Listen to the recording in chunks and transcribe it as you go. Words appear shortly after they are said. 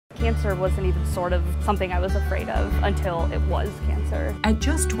cancer wasn't even sort of something I was afraid of until it was cancer. At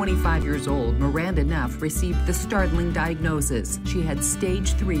just 25 years old, Miranda Neff received the startling diagnosis. She had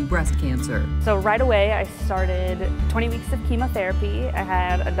stage 3 breast cancer. So right away, I started 20 weeks of chemotherapy. I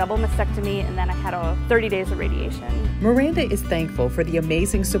had a double mastectomy, and then I had 30 days of radiation. Miranda is thankful for the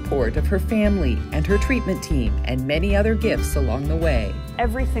amazing support of her family and her treatment team and many other gifts along the way.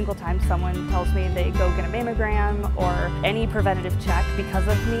 Every single time someone tells me they go get a mammogram or any preventative check because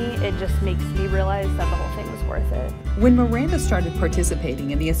of me, it just makes me realize that the whole thing was worth it. When Miranda started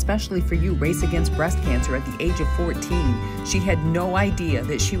participating in the Especially for You race against breast cancer at the age of 14, she had no idea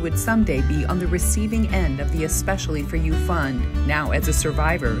that she would someday be on the receiving end of the Especially for You fund. Now, as a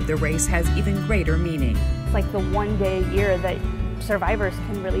survivor, the race has even greater meaning. It's like the one day a year that survivors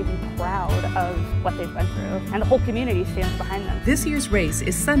can really be proud of what they've been through, and the whole community stands behind them. This year's race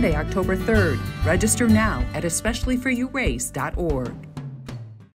is Sunday, October 3rd. Register now at especiallyforyourace.org.